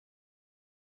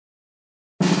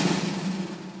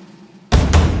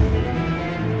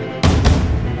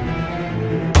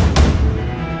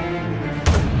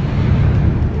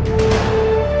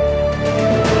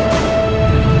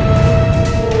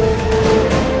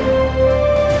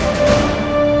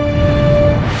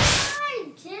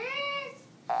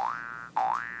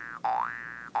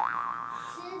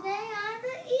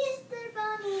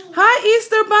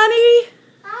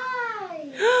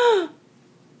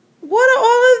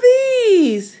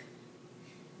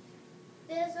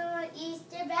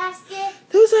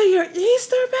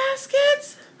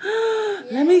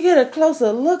get a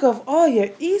closer look of all your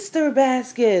Easter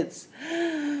baskets.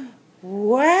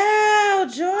 Wow,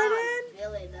 Jordan. I'm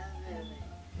feeling that.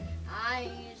 I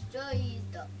used to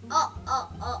Easter.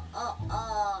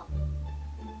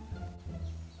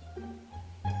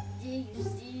 Do you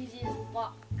see this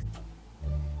box?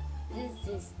 This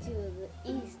is to the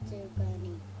Easter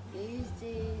Bunny. This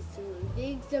is to the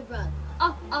Easter Bunny.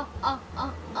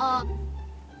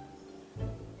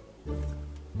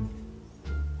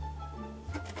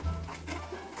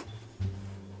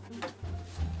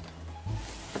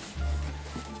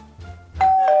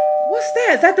 What's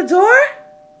that? Is that the door?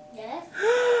 Yes.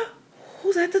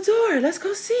 Who's at the door? Let's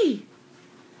go see.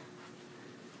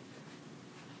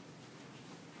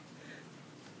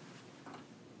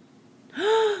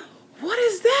 What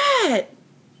is that?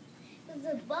 It's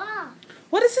a box.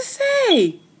 What does it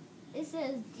say? It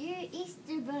says, Dear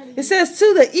Easter Bunny. It says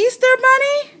to the Easter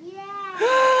Bunny?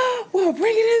 Yeah. Well,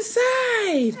 bring it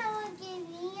inside. Someone gave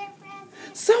me a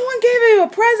present. Someone gave you a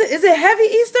present. Is it heavy,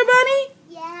 Easter Bunny?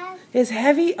 Yes. It's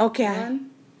heavy? Okay.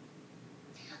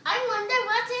 I wonder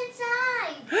what's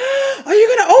inside. Are you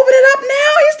going to open it up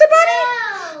now, Easter Bunny?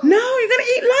 No, you're going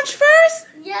to eat lunch first?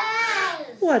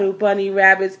 Yes. What do bunny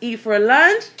rabbits eat for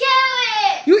lunch?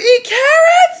 Carrot. You eat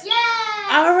carrots?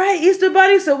 Yes. All right, Easter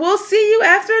Bunny, so we'll see you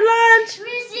after lunch.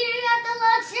 We'll see you at the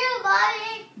lunch too,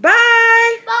 buddy.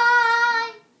 Bye.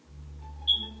 Bye.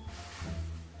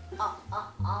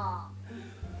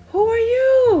 Who are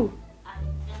you? I'm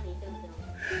Vinny the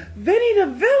Villain. Vinny the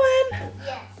villain?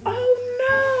 Yes.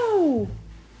 Oh,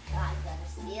 I'm gonna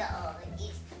steal all the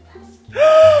Easter baskets.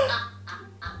 no.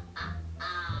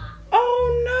 Oh,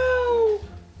 no.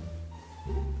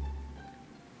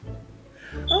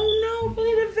 Oh, no.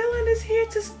 Vinny the villain is here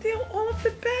to steal all of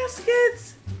the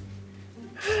baskets.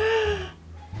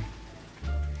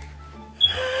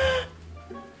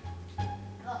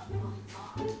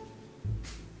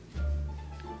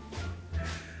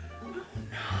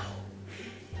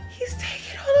 He's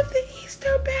taking all of the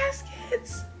Easter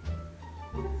baskets.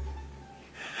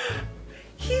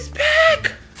 He's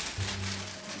back.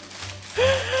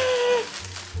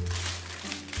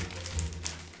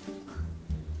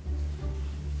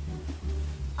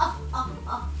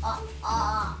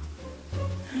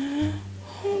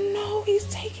 Oh no, he's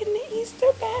taking the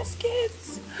Easter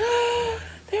baskets.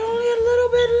 There are only a little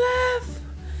bit left.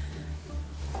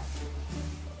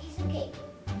 Piece of cake.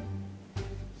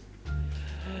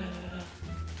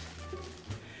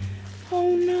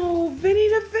 Oh no, Vinny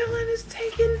the villain is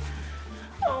taking.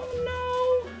 Oh no.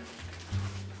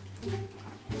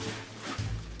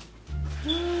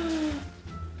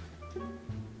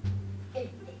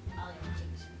 I'll take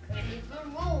some credit for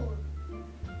more.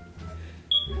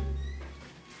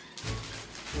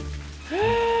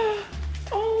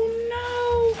 Oh no.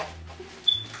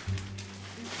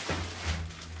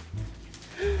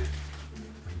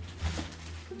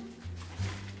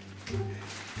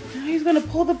 Now he's gonna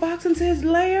pull the box into his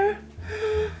lair.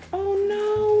 Oh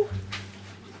no.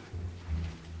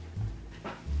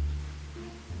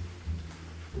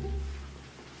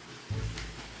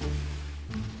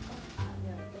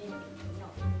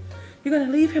 You're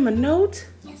gonna leave him a note?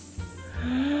 Yes.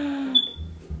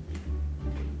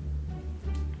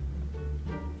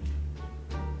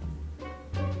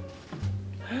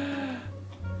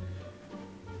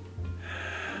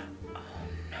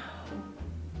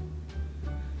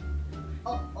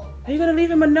 Are you gonna leave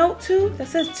him a note too that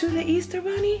says to the Easter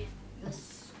Bunny?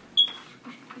 Yes.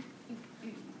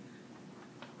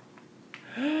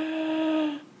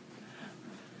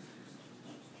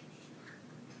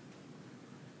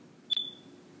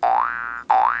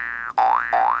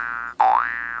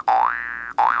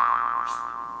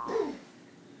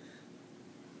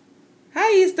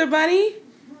 Hi, Easter Bunny.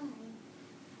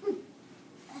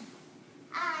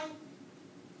 Hi.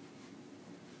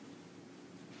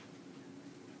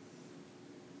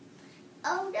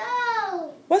 Oh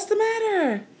no! What's the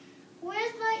matter?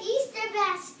 Where's my Easter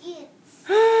baskets?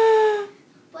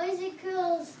 Boys and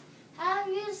girls, have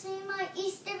you seen my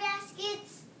Easter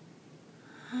baskets?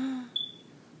 Oh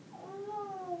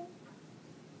no.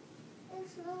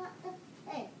 It's not the...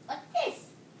 Hey, what's this?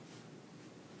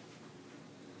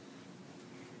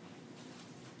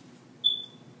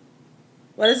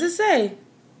 What does it say?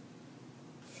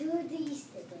 To the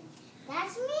Easter bunny.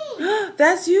 That's me.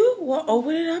 That's you? Well,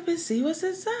 open it up and see what's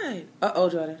inside. Uh-oh,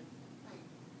 Jordan.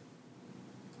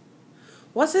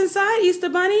 What's inside, Easter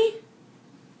Bunny?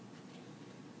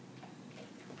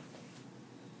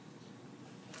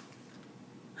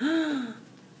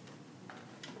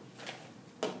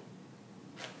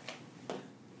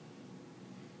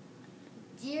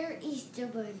 Dear Easter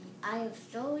Bunny, I have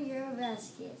stolen your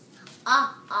baskets.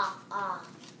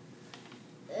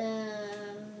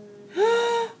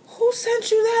 Who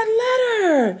sent you that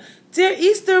letter? Dear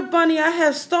Easter Bunny, I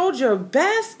have stole your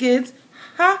baskets.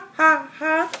 Ha ha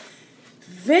ha.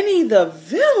 Vinny the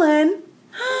villain?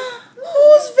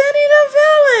 Who's Vinny the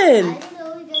villain? I don't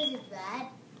know, he does it bad.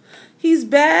 He's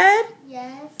bad?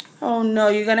 Yes. Oh no,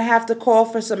 you're going to have to call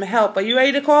for some help. Are you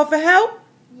ready to call for help?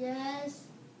 Yes.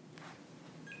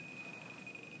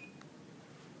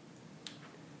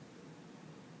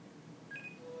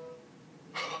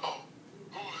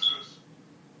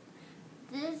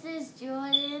 This is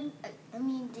Jordan. I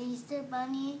mean, the Easter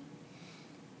Bunny.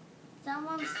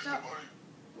 Someone stole.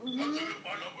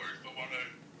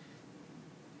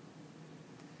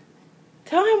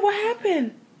 Tell him what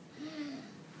happened.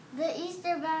 The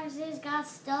Easter baskets got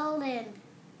stolen.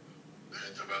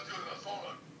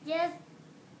 Yes.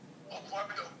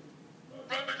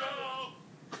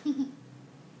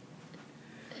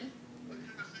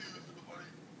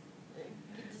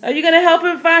 Are you going to help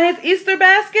him find his Easter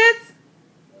baskets?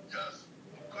 Yes,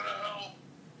 I'm gonna help.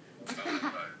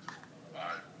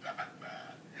 I'm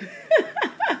Batman.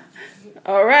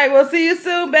 All right, we'll see you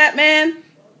soon, Batman.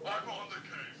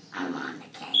 I'm on the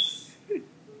case.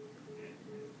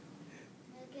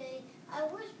 Okay, I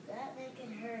wish Batman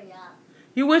could hurry up.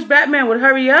 You wish Batman would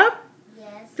hurry up?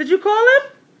 Yes. Did you call him?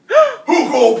 Who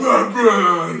called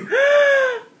Batman?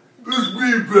 It's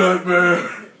me, Batman.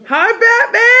 Hi,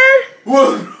 Batman.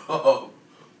 What's up?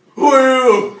 Who are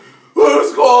you?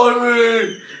 Who's calling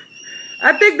me?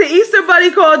 I think the Easter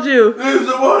Bunny called you.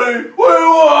 Easter Bunny, what do you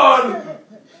want?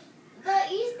 The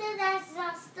Easter baskets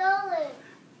got stolen.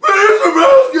 The Easter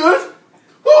baskets?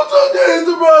 Who took the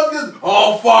Easter baskets?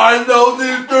 I'll find those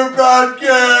Easter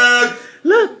baskets.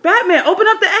 Look, Batman, open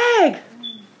up the egg.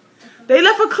 They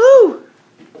left a clue.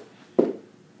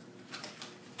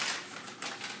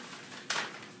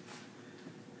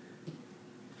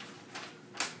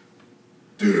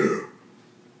 Dear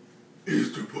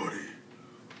Easter Bunny,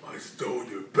 I stole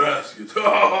your baskets. Vinny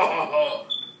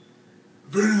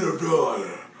the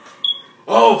villain.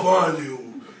 I'll find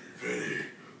you, Vinny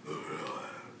the villain.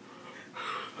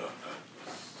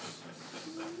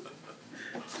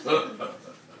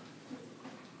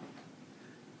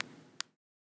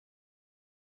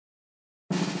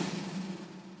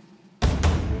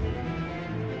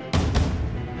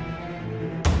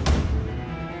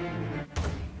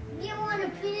 You want to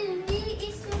pin me,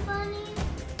 Easter Bunny?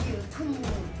 Yeah, come on.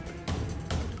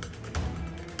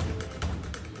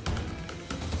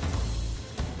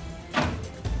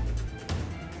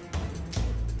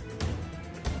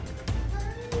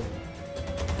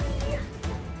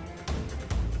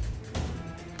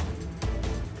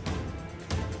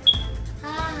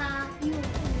 Ha, you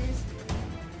missed.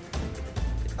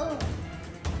 Oh.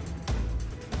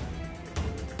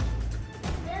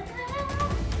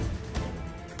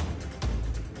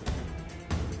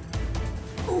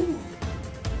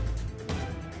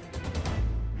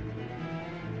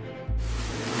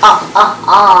 Ah ah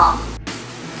ah.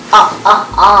 Ah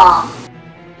ah ah.